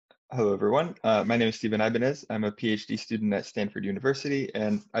Hello, everyone. My name is Stephen Ibanez. I'm a PhD student at Stanford University,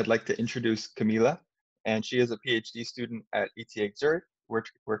 and I'd like to introduce Kamila. And she is a PhD student at ETH Zurich,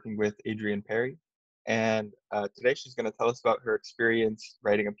 working with Adrian Perry. And today she's going to tell us about her experience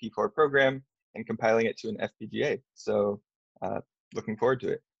writing a P4 program and compiling it to an FPGA. So looking forward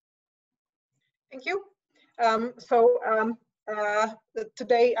to it. Thank you.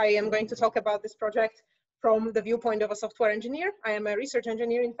 Today I am going to talk about this project from the viewpoint of a software engineer. I am a research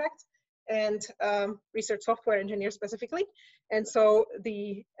engineer, in fact, and research software engineer specifically. And so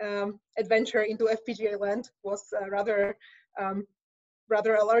the adventure into FPGA land was rather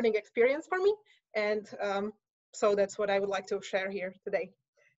a learning experience for me. And so that's what I would like to share here today.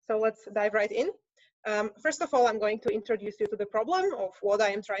 So let's dive right in. First of all, I'm going to introduce you to the problem of what I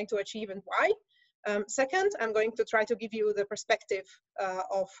am trying to achieve and why. Second, I'm going to try to give you the perspective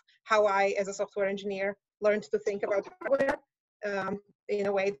of how I, as a software engineer, learned to think about hardware in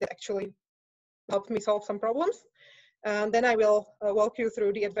a way that actually helped me solve some problems. Then I will walk you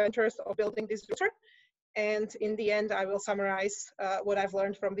through the adventures of building this router. And in the end, I will summarize what I've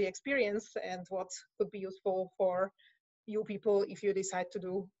learned from the experience and what could be useful for you people if you decide to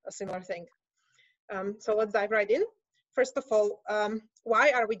do a similar thing. So let's dive right in. First of all,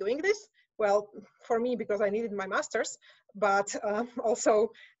 why are we doing this? Well, for me, because I needed my master's, but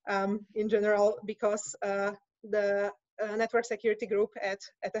also in general, because the network security group at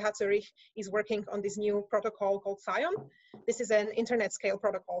the Zurich is working on this new protocol called SCION. This is an internet scale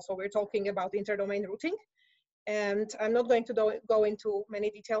protocol, so we're talking about interdomain routing. And I'm not going to go into many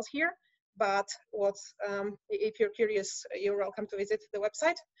details here, but if you're curious, you're welcome to visit the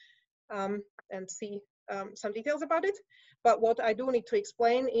website and see some details about it. But what I do need to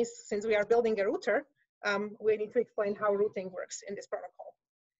explain is, since we are building a router, we need to explain how routing works in this protocol.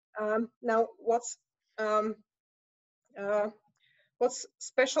 Now, what's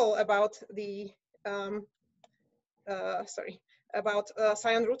special about the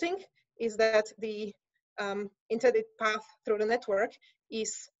SCION routing is that the intended path through the network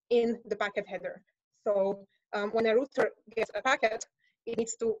is in the packet header. So when a router gets a packet, it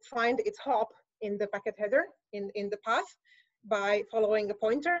needs to find its hop in the packet header, in the path, by following a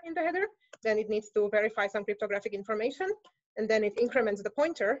pointer in the header. Then it needs to verify some cryptographic information, and then it increments the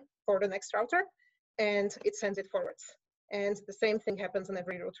pointer for the next router, and it sends it forwards. And the same thing happens on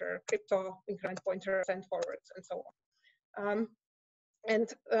every router: crypto, increment pointer, send forwards, and so on.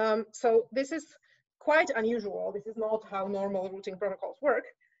 So this is quite unusual. This is not how normal routing protocols work.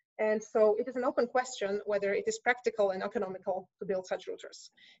 And so it is an open question whether it is practical and economical to build such routers.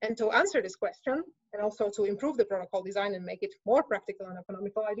 And to answer this question, and also to improve the protocol design and make it more practical and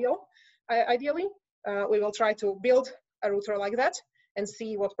economical ideally, we will try to build a router like that and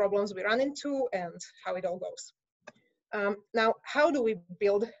see what problems we run into and how it all goes. Now, how do we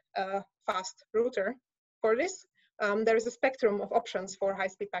build a fast router for this? There is a spectrum of options for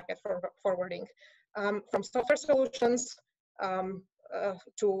high-speed packet forwarding, from software solutions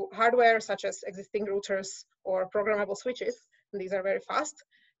to hardware, such as existing routers or programmable switches. And these are very fast.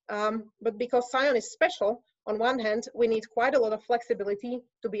 But because SCION is special, on one hand, we need quite a lot of flexibility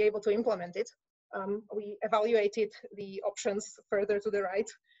to be able to implement it. We evaluated the options further to the right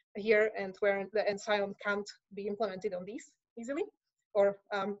here, and where the SCION can't be implemented on these easily, or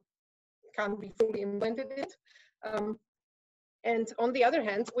can't be fully implemented. And on the other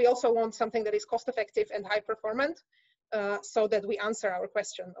hand, we also want something that is cost-effective and high-performant, so that we answer our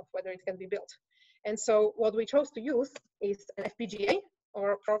question of whether it can be built. And so what we chose to use is an FPGA,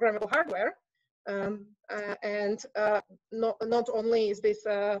 or programmable hardware. Not only is this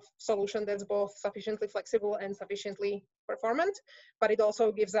a solution that's both sufficiently flexible and sufficiently performant, but it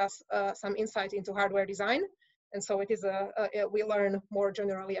also gives us some insight into hardware design. And so it is we learn more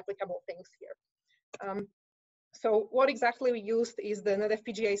generally applicable things here. So what exactly we used is the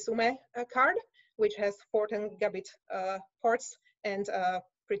NetFPGA SUME card, which has 4 10 gigabit ports and a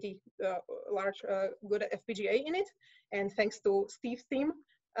pretty large, good FPGA in it. And thanks to Steve's team,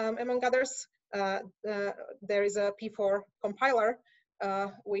 among others, there is a P4 compiler,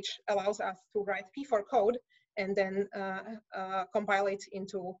 which allows us to write P4 code and then compile it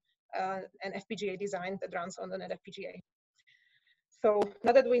into an FPGA design that runs on the NetFPGA. So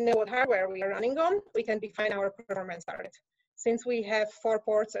now that we know what hardware we are running on, we can define our performance target. Since we have 4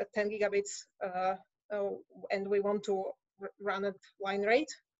 ports at 10 gigabits and we want to run at line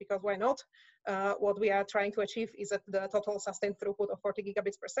rate, because why not? What we are trying to achieve is at the total sustained throughput of 40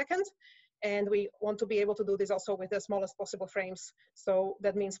 gigabits per second. And we want to be able to do this also with the smallest possible frames. So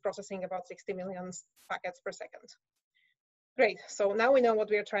that means processing about 60 million packets per second. Great, so now we know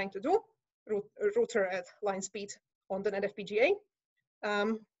what we are trying to do, router at line speed on the NetFPGA.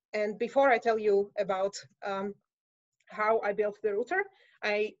 And before I tell you about how I built the router,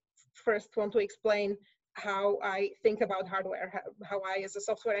 I first want to explain how I think about hardware, how I, as a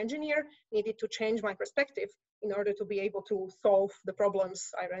software engineer, needed to change my perspective in order to be able to solve the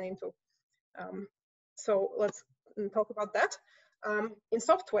problems I ran into. So let's talk about that. In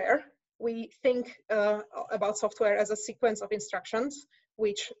software, we think about software as a sequence of instructions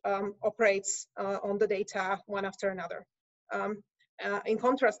which operates on the data one after another. In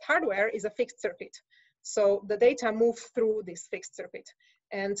contrast, hardware is a fixed circuit. So the data moves through this fixed circuit.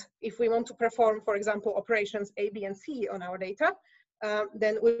 And if we want to perform, for example, operations A, B, and C on our data,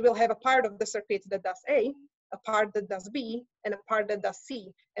 then we will have a part of the circuit that does A, a part that does B, and a part that does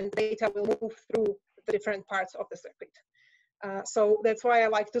C. And data will move through the different parts of the circuit. So that's why I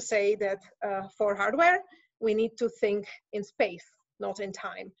like to say that for hardware, we need to think in space, not in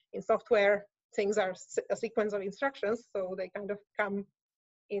time. In software, things are a sequence of instructions, so they kind of come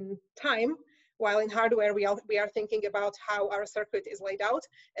in time, while in hardware, we are thinking about how our circuit is laid out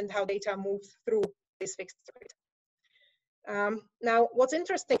and how data moves through this fixed circuit. Now, what's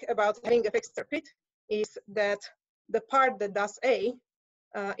interesting about having a fixed circuit is that the part that does A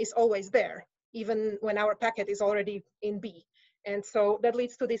is always there, even when our packet is already in B. And so that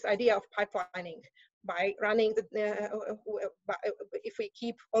leads to this idea of pipelining. By running, if we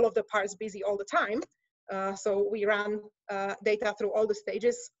keep all of the parts busy all the time, so we run data through all the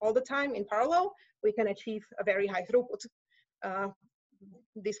stages all the time in parallel, we can achieve a very high throughput,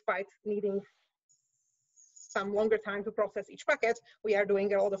 despite needing some longer time to process each packet. We are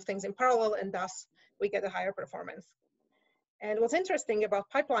doing a lot of things in parallel, and thus we get a higher performance. And what's interesting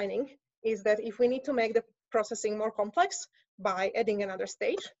about pipelining is that if we need to make the processing more complex by adding another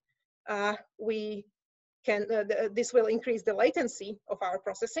stage, we can, this will increase the latency of our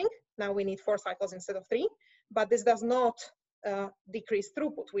processing. Now we need 4 cycles instead of 3, but this does not decrease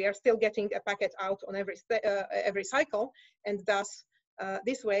throughput. We are still getting a packet out on every cycle, and thus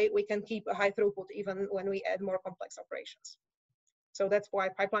this way we can keep a high throughput even when we add more complex operations. So that's why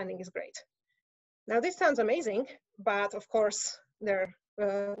pipelining is great. Now this sounds amazing, but of course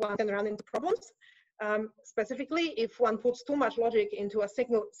one can run into problems. Specifically, if one puts too much logic into a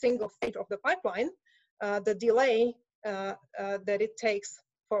single stage of the pipeline, the delay that it takes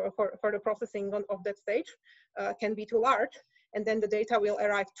for the processing of that stage can be too large, and then the data will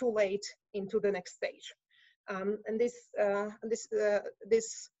arrive too late into the next stage. And this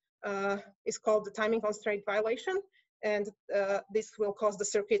is called the timing constraint violation, and this will cause the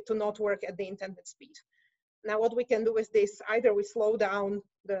circuit to not work at the intended speed. Now, what we can do with this, either we slow down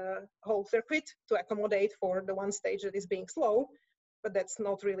the whole circuit to accommodate for the one stage that is being slow, but that's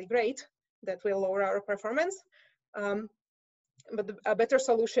not really great. That will lower our performance. But a better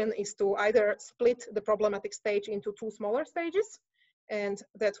solution is to either split the problematic stage into 2 smaller stages, and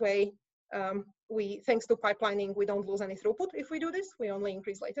that way, thanks to pipelining, we don't lose any throughput if we do this. We only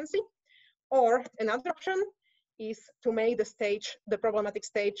increase latency. Or another option is to make the problematic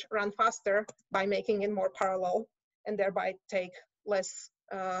stage run faster by making it more parallel, and thereby take less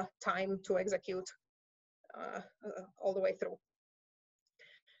time to execute all the way through.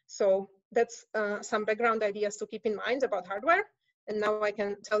 So that's some background ideas to keep in mind about hardware. And now I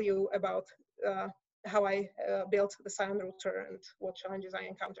can tell you about how I built the SCION router and what challenges I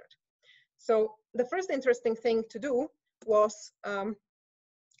encountered. So the first interesting thing to do was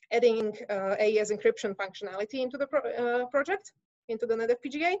adding AES encryption functionality into the project, into the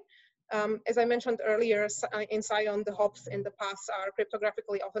NetFPGA. As I mentioned earlier, in SCION, the hops in the paths are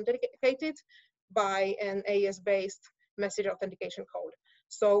cryptographically authenticated by an AES-based message authentication code.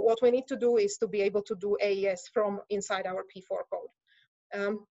 So what we need to do is to be able to do AES from inside our P4 code.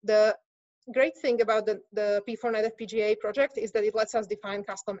 The great thing about the P4 NetFPGA project is that it lets us define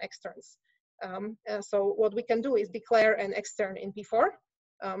custom externs. So what we can do is declare an extern in P4.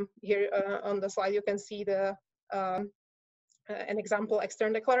 Here on the slide, you can see an example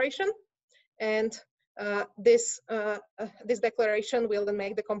extern declaration. And this declaration will then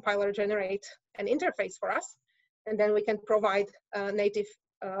make the compiler generate an interface for us. And then we can provide a native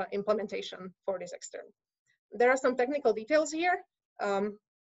implementation for this extern. There are some technical details here,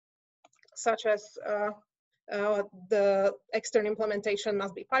 such as the extern implementation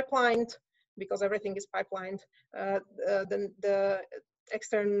must be pipelined, because everything is pipelined. The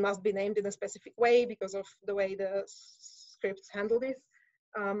extern must be named in a specific way because of the way the scripts handle this.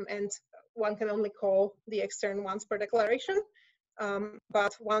 And one can only call the extern once per declaration.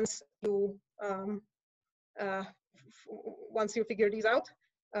 But once you figure these out,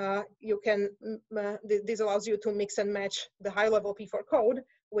 this allows you to mix and match the high-level P4 code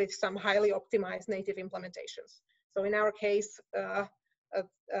with some highly optimized native implementations. So in our case,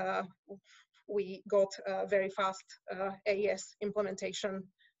 we got a very fast AES implementation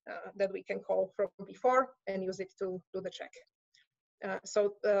that we can call from P4 and use it to do the check.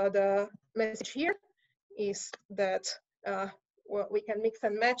 So the message here is that well, we can mix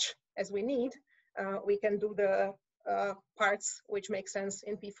and match as we need. We can do the parts which make sense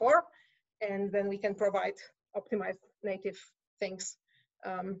in P4, and then we can provide optimized native things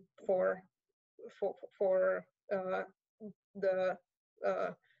for the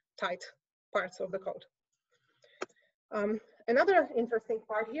tight parts of the code. Another interesting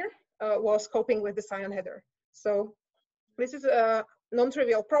part here was coping with the SCION header. So this is a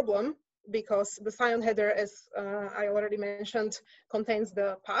non-trivial problem because the SCION header, as I already mentioned, contains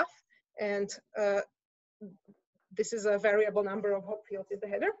the path, and this is a variable number of hop fields in the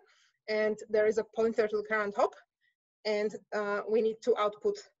header, and there is a pointer to the current hop, and we need to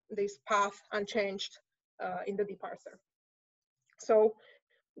output this path unchanged in the deparser. So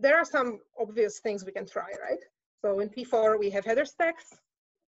there are some obvious things we can try, right? So in P4 we have header stacks.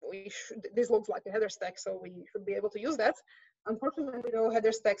 This looks like a header stack, so we should be able to use that. Unfortunately, though,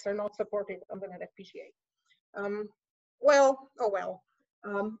 header stacks are not supported on the NetFPGA. Well, oh well.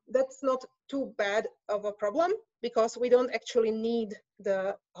 That's not too bad of a problem because we don't actually need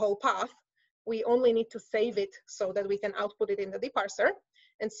the whole path. We only need to save it so that we can output it in the deparser.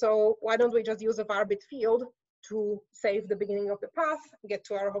 And so why don't we just use a var_bit field to save the beginning of the path, get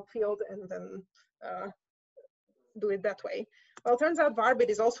to our hop field, and then do it that way. Well, it turns out var_bit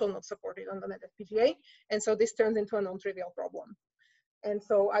is also not supported on the NetFPGA, and so this turns into a non-trivial problem. And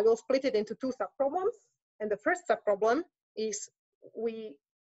so I will split it into two subproblems. And the first subproblem is we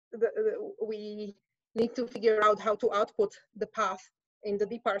need to figure out how to output the path in the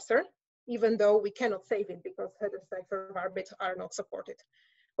deparser, even though we cannot save it because header stacks or var_bit are not supported.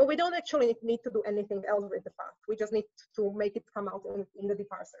 But we don't actually need to do anything else with the path. We just need to make it come out in the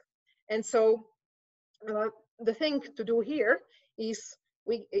deparser. And so the thing to do here is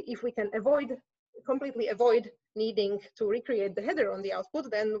if we can completely avoid needing to recreate the header on the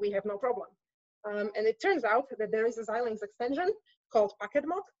output, then we have no problem. And it turns out that there is a Xilinx extension called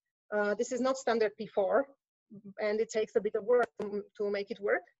packetmod. This is not standard P4, and it takes a bit of work to make it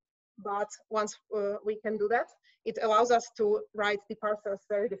work. But once we can do that, it allows us to write deparsers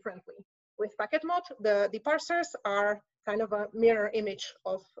very differently. With packetmod, the deparsers are kind of a mirror image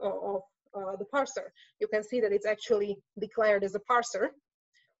of the parser. You can see that it's actually declared as a parser.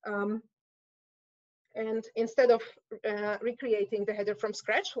 And instead of recreating the header from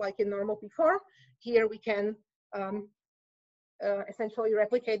scratch, like in normal P4, here we can essentially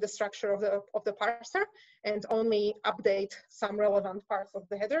replicate the structure of the parser and only update some relevant parts of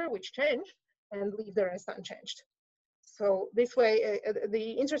the header which change and leave the rest unchanged. So this way,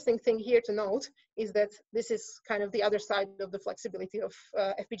 the interesting thing here to note is that this is kind of the other side of the flexibility of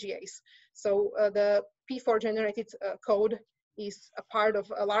FPGAs. So the P4 generated code is a part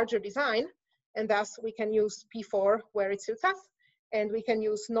of a larger design, and thus we can use P4 where it suits us, and we can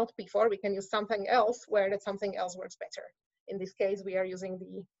use not P4, we can use something else where that something else works better. In this case, we are using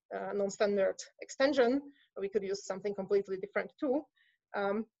the non-standard extension. We could use something completely different too.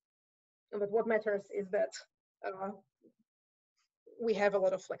 But what matters is that we have a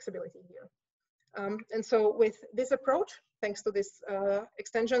lot of flexibility here. And so with this approach, thanks to this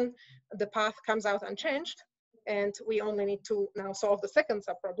extension, the path comes out unchanged, and we only need to now solve the second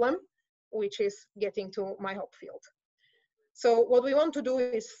subproblem, which is getting to my hop field. So what we want to do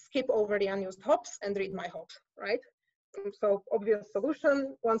is skip over the unused hops and read my hops, right? So obvious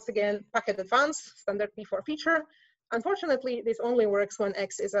solution, once again, packet advance, standard P4 feature. Unfortunately, this only works when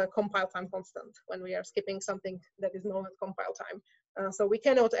X is a compile time constant, when we are skipping something that is known at compile time. So we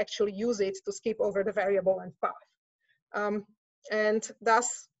cannot actually use it to skip over the variable and path. And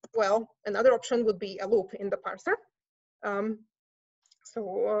thus, well, another option would be a loop in the parser.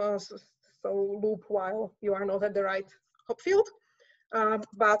 So loop while you are not at the right hop field.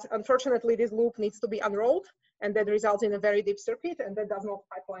 But unfortunately, this loop needs to be unrolled, and that results in a very deep circuit, and that does not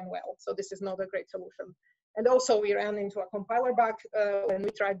pipeline well. So this is not a great solution. And also we ran into a compiler bug when we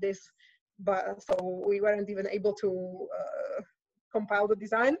tried this, but so we weren't even able to compile the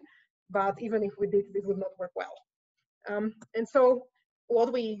design. But even if we did, this would not work well. And so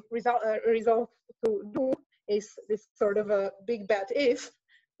what we resolved to do is this sort of a big bet if,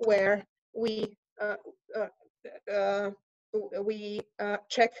 where we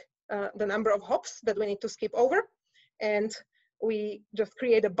check the number of hops that we need to skip over, and we just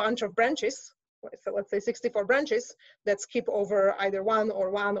create a bunch of branches. So let's say 64 branches that skip over either one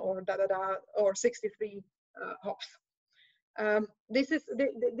or or 63 hops. This is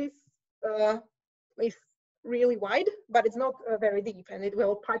really wide, but it's not very deep, and it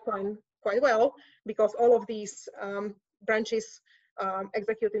will pipeline quite well because all of these branches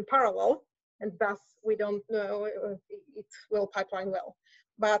execute in parallel, and thus we don't know it will pipeline well.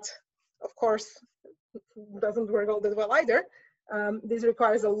 But of course, it doesn't work all that well either. This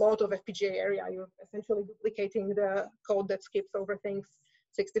requires a lot of FPGA area. You're essentially duplicating the code that skips over things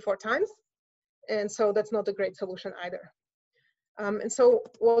 64 times. And so that's not a great solution either. And so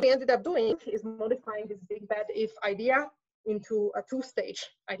what we ended up doing is modifying this big bad if idea into a two-stage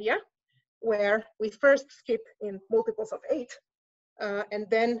idea, where we first skip in multiples of 8, and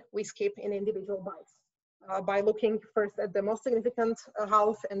then we skip in individual bytes by looking first at the most significant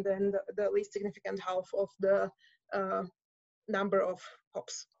half and then the least significant half of the number of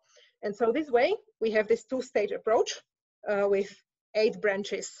hops. And so this way, we have this two-stage approach with 8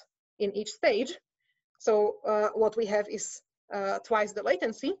 branches in each stage. So what we have is twice the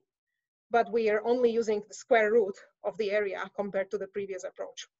latency, but we are only using the square root of the area compared to the previous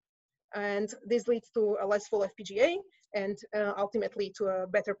approach. And this leads to a less full FPGA and ultimately to a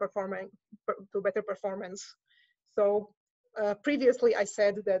better performance. So previously I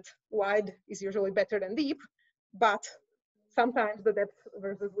said that wide is usually better than deep, but sometimes the depth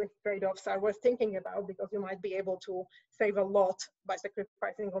versus width trade-offs are worth thinking about because you might be able to save a lot by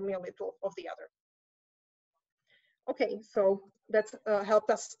sacrificing only a little of the other. Okay, so that helped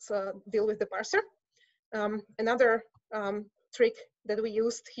us deal with the parser. Another trick that we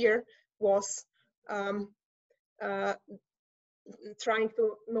used here was trying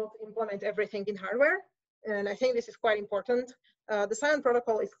to not implement everything in hardware. And I think this is quite important. The SCION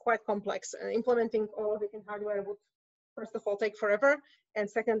protocol is quite complex, and implementing all of it in hardware would, first of all, take forever. And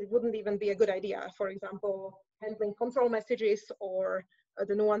second, it wouldn't even be a good idea. For example, handling control messages or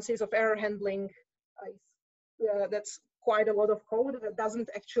the nuances of error handling. That's quite a lot of code that doesn't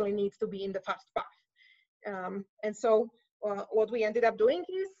actually need to be in the fast path. And so what we ended up doing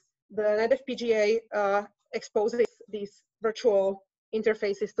is the NetFPGA exposes these virtual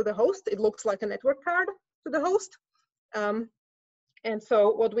interfaces to the host. It looks like a network card to the host. And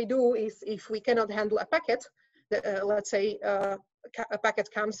so what we do is if we cannot handle a packet, let's say a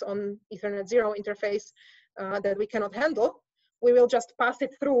packet comes on Ethernet 0 interface that we cannot handle, we will just pass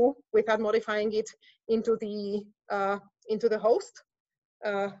it through without modifying it into the host,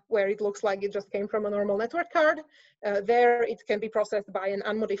 where it looks like it just came from a normal network card. There it can be processed by an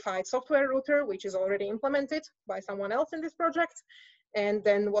unmodified software router, which is already implemented by someone else in this project. And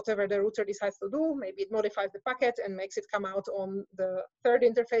then whatever the router decides to do, maybe it modifies the packet and makes it come out on the third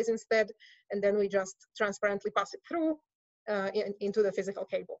interface instead. And then we just transparently pass it through into the physical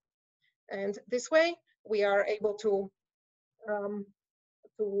cable. And this way, we are able to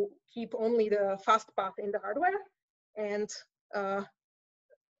keep only the fast path in the hardware and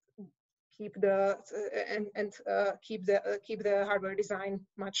keep the hardware design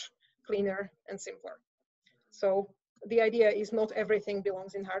much cleaner and simpler. So the idea is not everything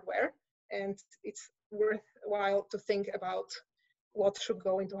belongs in hardware, and it's worthwhile to think about what should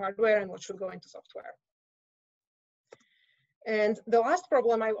go into hardware and what should go into software. And the last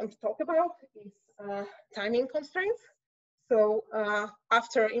problem I want to talk about is timing constraints. So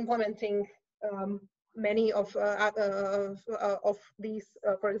after implementing many of these,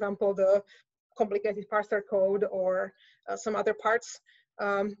 for example, the complicated parser code or some other parts,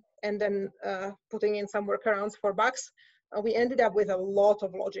 and then putting in some workarounds for bugs, we ended up with a lot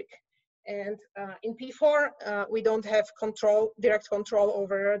of logic. And in P4, we don't have direct control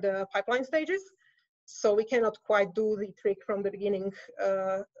over the pipeline stages. So we cannot quite do the trick from the beginning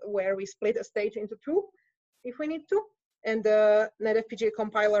where we split a stage into 2 if we need to. And the NetFPGA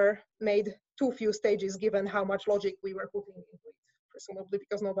compiler made too few stages given how much logic we were putting into it, presumably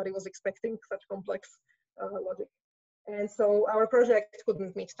because nobody was expecting such complex logic. And so our project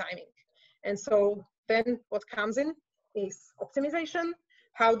couldn't meet timing. And so then what comes in is optimization.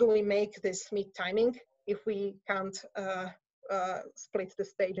 How do we make this meet timing if we can't split the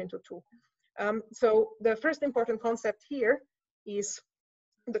stage into 2? So the first important concept here is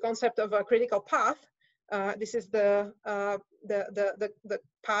the concept of a critical path. This is the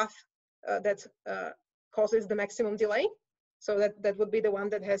path that causes the maximum delay. So that would be the one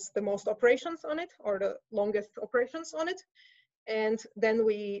that has the most operations on it or the longest operations on it. And then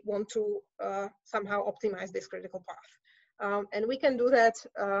we want to somehow optimize this critical path. And we can do that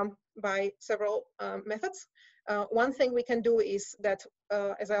by several methods. One thing we can do is that,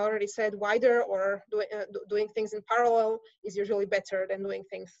 as I already said, wider or doing things in parallel is usually better than doing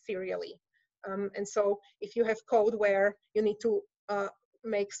things serially. And so if you have code where you need to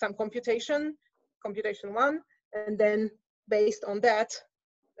make some computation 1, and then based on that,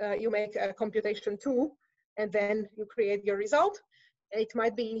 you make a computation 2, and then you create your result. It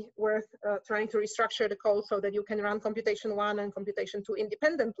might be worth trying to restructure the code so that you can run computation 1 and computation 2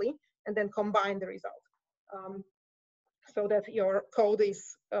 independently, and then combine the result, so that your code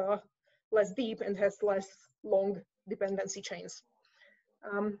is less deep and has less long dependency chains.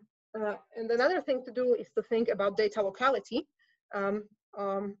 And another thing to do is to think about data locality.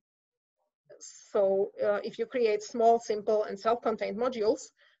 So if you create small, simple, and self-contained modules,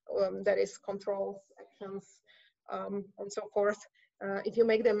 that is controls, actions, and so forth, if you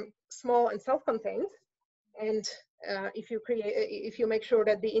make them small and self-contained, and if you make sure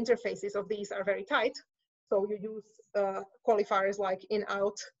that the interfaces of these are very tight, so you use qualifiers like in,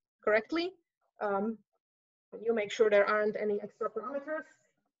 out correctly, you make sure there aren't any extra parameters,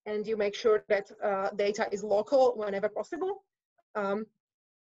 and you make sure that data is local whenever possible,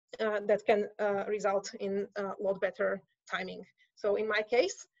 that can result in a lot better timing. So in my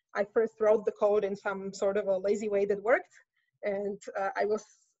case, I first wrote the code in some sort of a lazy way that worked, and I was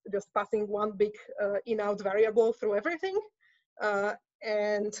just passing one big in-out variable through everything.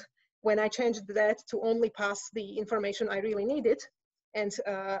 And when I changed that to only pass the information I really needed, and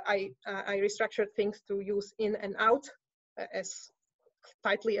I restructured things to use in and out as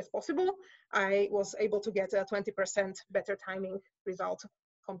tightly as possible, I was able to get a 20% better timing result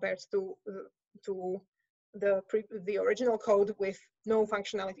compared to the original code with no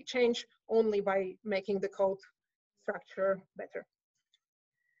functionality change, only by making the code structure better.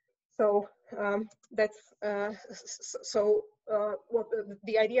 So that's what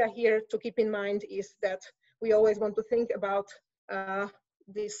the idea here to keep in mind is that we always want to think about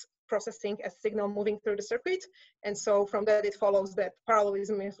this processing as signal moving through the circuit, and so from that it follows that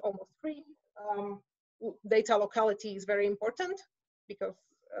parallelism is almost free. Data locality is very important because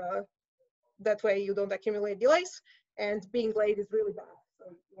that way you don't accumulate delays, and being late is really bad, so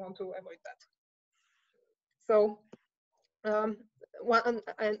you want to avoid that. So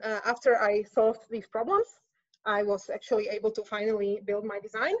after I solved these problems, I was actually able to finally build my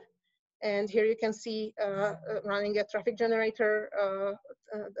design. And here you can see running a traffic generator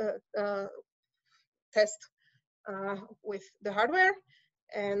test with the hardware.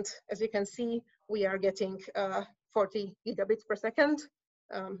 And as you can see, we are getting 40 gigabits per second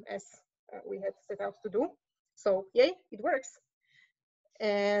as we had set out to do. So yay, it works.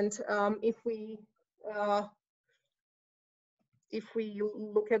 And if we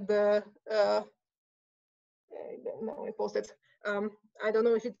look at the, no, I posted. I don't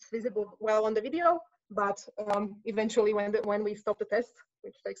know if it's visible well on the video, but eventually when we stop the test,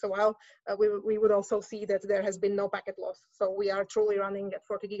 which takes a while, we would also see that there has been no packet loss. So we are truly running at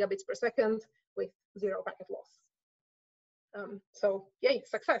 40 gigabits per second with 0 packet loss. So yay,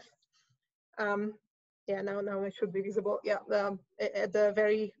 success. Yeah, now it should be visible. Yeah, at the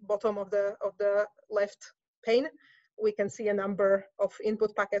very bottom of the left pane, we can see a number of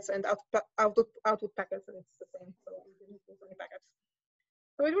input packets and output packets, and it's the same. So we didn't lose any packets.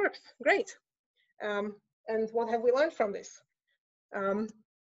 So it works, great. And what have we learned from this?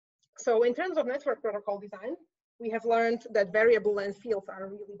 So in terms of network protocol design, we have learned that variable length fields are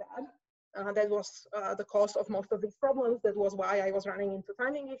really bad. That was the cause of most of these problems. That was why I was running into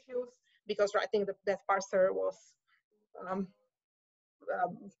timing issues, because writing that parser was a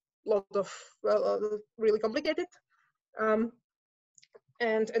lot of really complicated.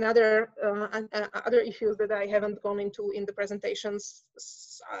 And other issues that I haven't gone into in the presentations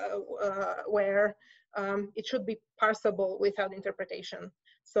where it should be parsable without interpretation.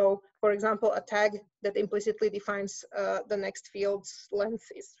 So, for example, a tag that implicitly defines the next field's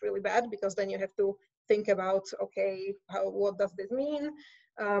length is really bad, because then you have to think about, okay, what does this mean?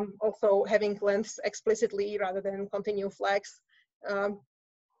 Also, having lengths explicitly rather than continue flags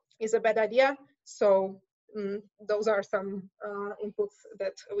is a bad idea. So those are some inputs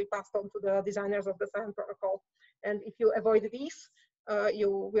that we passed on to the designers of the SCION protocol. And if you avoid these,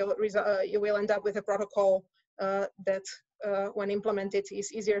 you will end up with a protocol that, when implemented,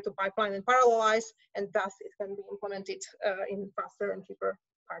 is easier to pipeline and parallelize, and thus it can be implemented in faster and cheaper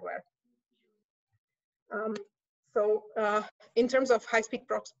hardware. So in terms of high-speed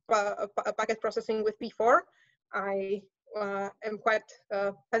packet processing with P4, I am quite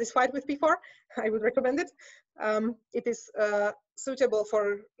satisfied with P4. I would recommend it. It is suitable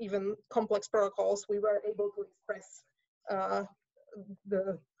for even complex protocols. We were able to express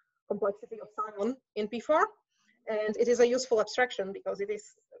the complexity of SCION in P4, and it is a useful abstraction because it is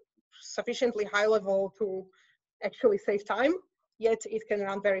sufficiently high level to actually save time, yet it can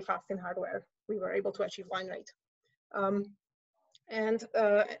run very fast in hardware. We were able to achieve line rate. And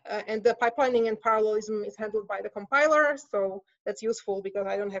the pipelining and parallelism is handled by the compiler, so that's useful because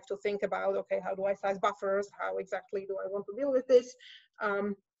I don't have to think about, okay, how do I size buffers? How exactly do I want to deal with this?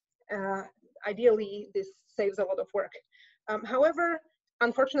 Ideally, this saves a lot of work. However,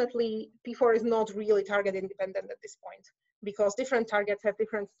 unfortunately, P4 is not really target independent at this point because different targets have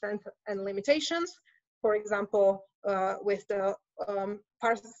different strengths and limitations. For example, with the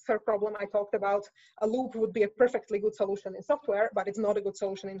parser problem I talked about, a loop would be a perfectly good solution in software, but it's not a good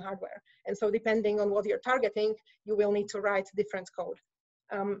solution in hardware. And so depending on what you're targeting, you will need to write different code,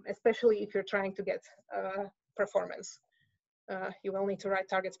 especially if you're trying to get performance. You will need to write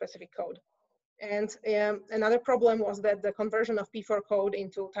target-specific code. And another problem was that the conversion of P4 code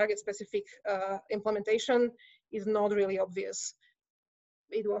into target-specific implementation is not really obvious.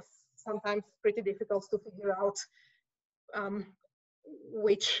 It was sometimes pretty difficult to figure out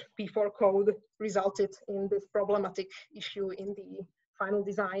which P4 code resulted in this problematic issue in the final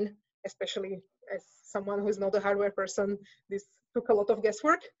design, especially as someone who is not a hardware person. This took a lot of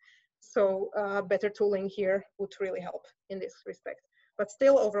guesswork. So better tooling here would really help in this respect. But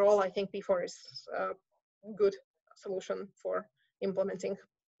still, overall, I think P4 is a good solution for implementing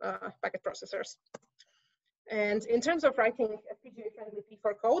packet processors. And in terms of writing FPGA-friendly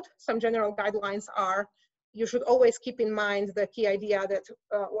P4 code, some general guidelines are you should always keep in mind the key idea that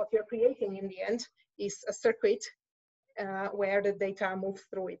what you're creating in the end is a circuit where the data moves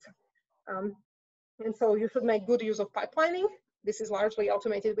through it. And so you should make good use of pipelining. This is largely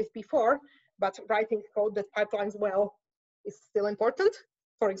automated with P4, but writing code that pipelines well is still important.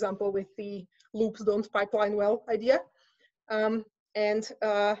 For example, with the loops don't pipeline well idea. A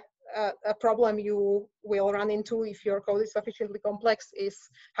problem you will run into if your code is sufficiently complex is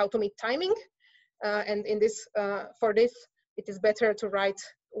how to meet timing. And in this, for this, it is better to write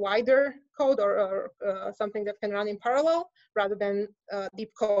wider code or something that can run in parallel rather than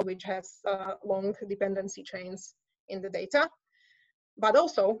deep code, which has long dependency chains in the data. But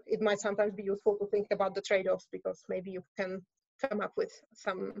also, it might sometimes be useful to think about the trade-offs because maybe you can come up with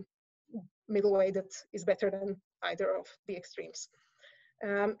some middle way that is better than either of the extremes.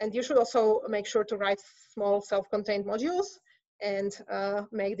 And you should also make sure to write small self-contained modules and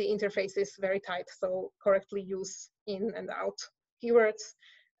make the interfaces very tight, so correctly use in and out keywords.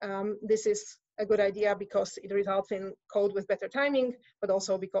 This is a good idea because it results in code with better timing, but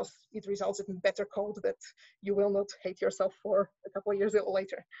also because it results in better code that you will not hate yourself for a couple of years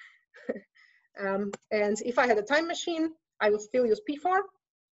later. And if I had a time machine, I would still use P4.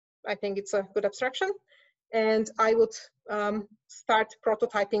 I think it's a good abstraction. And I would start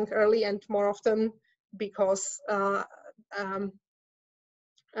prototyping early and more often because I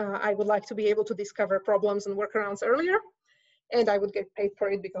would like to be able to discover problems and workarounds earlier. And I would get paid for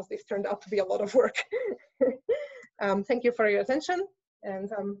it because this turned out to be a lot of work. Thank you for your attention.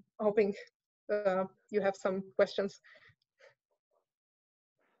 And I'm hoping you have some questions.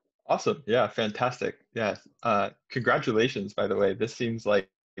 Awesome. Yeah, fantastic. Yeah. Congratulations, by the way. This seems like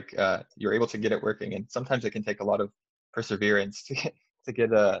you're able to get it working, and sometimes it can take a lot of perseverance to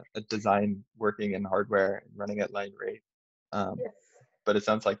get a design working in hardware and running at line rate. Yes. But it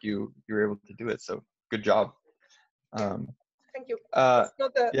sounds like you were able to do it, so good job. Thank you.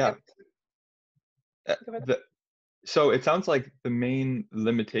 Yeah. So it sounds like the main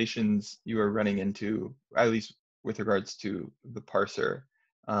limitations you are running into, at least with regards to the parser,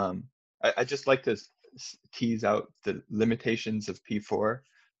 I just like to tease out the limitations of P4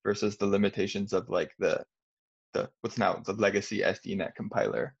 versus the limitations of like the what's now the legacy SDNet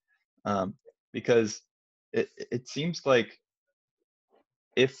compiler, because it seems like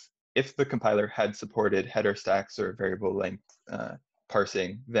if the compiler had supported header stacks or variable length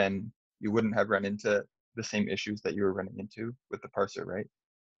parsing, then you wouldn't have run into the same issues that you were running into with the parser, right?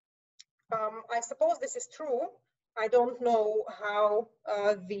 I suppose this is true. I don't know how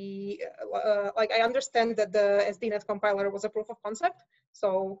like I understand that the SDNet compiler was a proof of concept,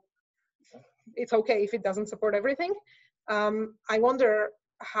 so it's okay if it doesn't support everything. I wonder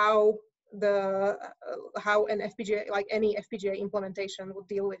how an FPGA, like any FPGA implementation, would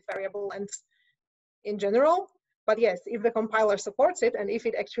deal with variable lengths in general. But yes, if the compiler supports it and if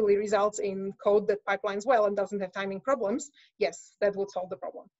it actually results in code that pipelines well and doesn't have timing problems, yes, that would solve the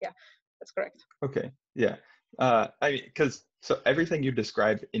problem. Yeah, that's correct. Okay, yeah. I mean, because so everything you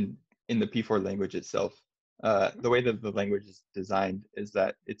described in the P4 language itself, the way that the language is designed is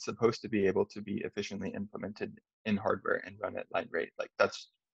that it's supposed to be able to be efficiently implemented in hardware and run at line rate. Like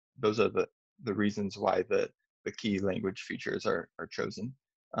those are the reasons why the key language features are chosen.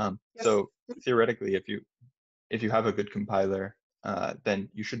 Yes. So theoretically, if you have a good compiler, then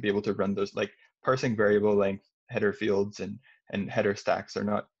you should be able to run those, like parsing variable length header fields and and header stacks are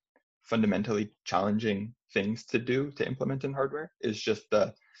not fundamentally challenging things to do to implement in hardware. Is just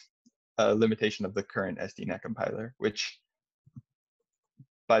the limitation of the current SDNet compiler, which,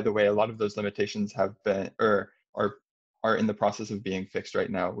 by the way, a lot of those limitations have been or are in the process of being fixed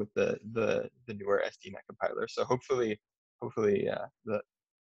right now with the newer SDNet compiler. So hopefully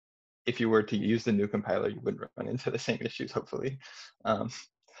if you were to use the new compiler, you wouldn't run into the same issues. Hopefully,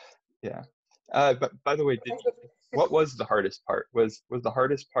 yeah. But by the way, what was the hardest part? Was the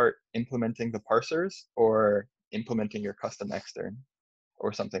hardest part implementing the parsers, or implementing your custom extern,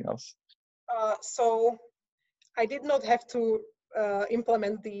 or something else? So I did not have to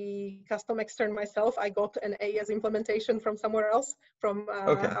implement the custom extern myself. I got an AES implementation from somewhere else, from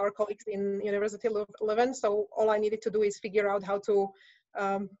our colleagues in University of Leuven. So all I needed to do is figure out how to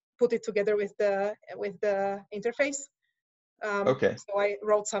put it together with the interface. So I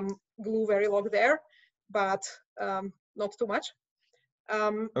wrote some glue Verilog there, but not too much.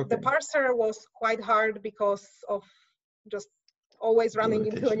 The parser was quite hard because of just always running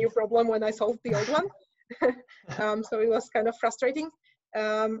into a new problem when I solved the old one. So it was kind of frustrating.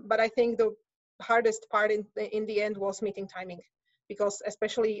 But I think the hardest part in the end was meeting timing, because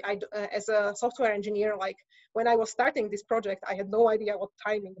especially as a software engineer, like when I was starting this project, I had no idea what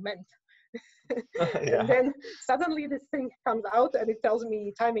timing meant. And then suddenly this thing comes out and it tells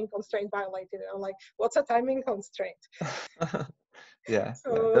me timing constraint violated. And I'm like, what's a timing constraint?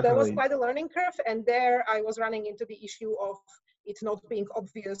 So that was quite a learning curve. And there I was running into the issue of it not being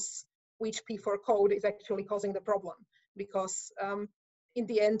obvious which P4 code is actually causing the problem. Because in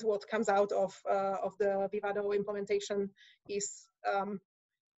the end, what comes out of the Vivado implementation is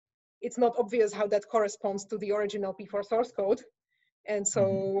it's not obvious how that corresponds to the original P4 source code. And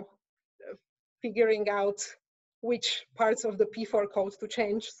so figuring out which parts of the P4 code to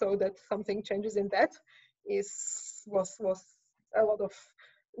change so that something changes in that was a lot of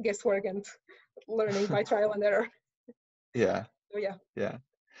guesswork and learning by trial and error.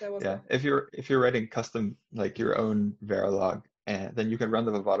 So if you're writing custom, like your own Verilog, and then you can run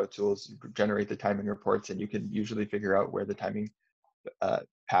the Vivado tools, generate the timing reports, and you can usually figure out where the timing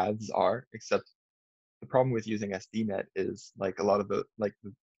paths are. Except the problem with using SDNet is like a lot of the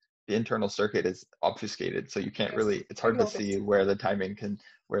internal circuit is obfuscated, so you can't really, it's hard to see where the timing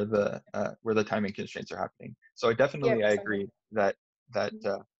timing constraints are happening. So I agree that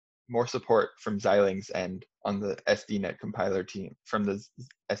more support from Xilinx and on the SDNet compiler team,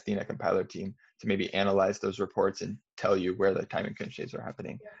 to maybe analyze those reports and tell you where the timing constraints are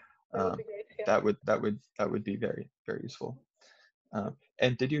happening. That would be very, very useful.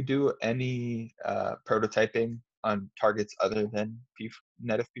 And did you do any prototyping on targets other than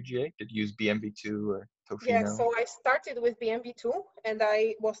NetFPGA? Did you use BMV2 or Tofino? Yeah, so I started with BMV2 and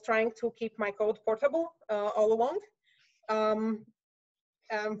I was trying to keep my code portable all along.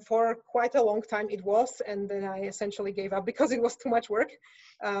 For quite a long time it was, and then I essentially gave up because it was too much work.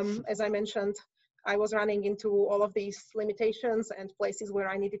 As I mentioned, I was running into all of these limitations and places where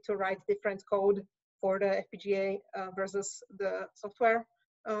I needed to write different code for the FPGA versus the software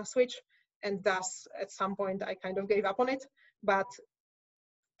switch. And thus, at some point, I kind of gave up on it. But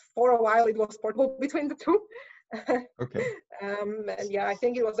for a while, it was portable between the two. And yeah, I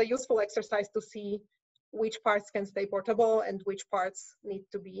think it was a useful exercise to see which parts can stay portable and which parts need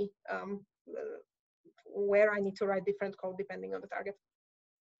to be where I need to write different code depending on the target.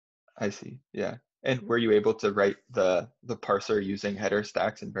 I see. Yeah. And were you able to write the parser using header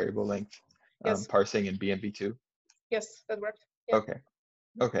stacks and variable length parsing in BMV2? Yes, that worked. Yeah.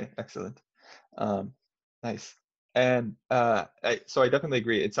 Okay, excellent. Nice. And so I definitely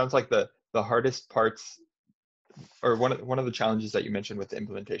agree. It sounds like the hardest parts, or one of the challenges that you mentioned with the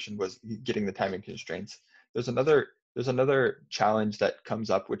implementation, was getting the timing constraints. There's another challenge that comes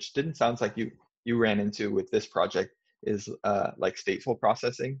up, which didn't sound like you ran into with this project, is like stateful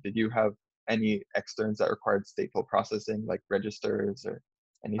processing. Did you have any externs that required stateful processing, like registers or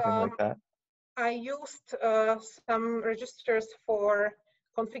anything like that? I used some registers for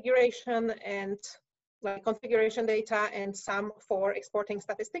configuration and like configuration data, and some for exporting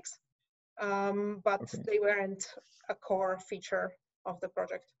statistics, but they weren't a core feature of the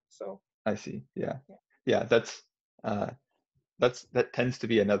project. So I see. Yeah. That tends to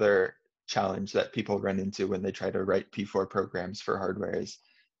be another challenge that people run into when they try to write P4 programs for hardware, is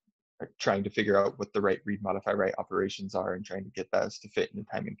trying to figure out what the right read, modify, write operations are, and trying to get those to fit in the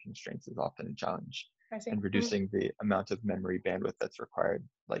timing constraints is often a challenge. And reducing the amount of memory bandwidth that's required.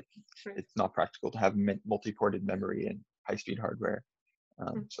 Like it's not practical to have multi-ported memory in high-speed hardware,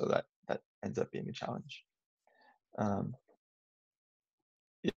 so that ends up being a challenge.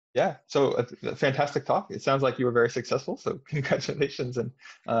 Yeah, so a fantastic talk. It sounds like you were very successful, so congratulations. And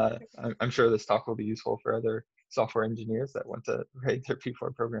I'm sure this talk will be useful for other software engineers that want to write their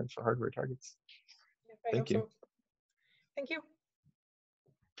P4 programs for hardware targets. Yes, I Thank hope you. so. Thank you.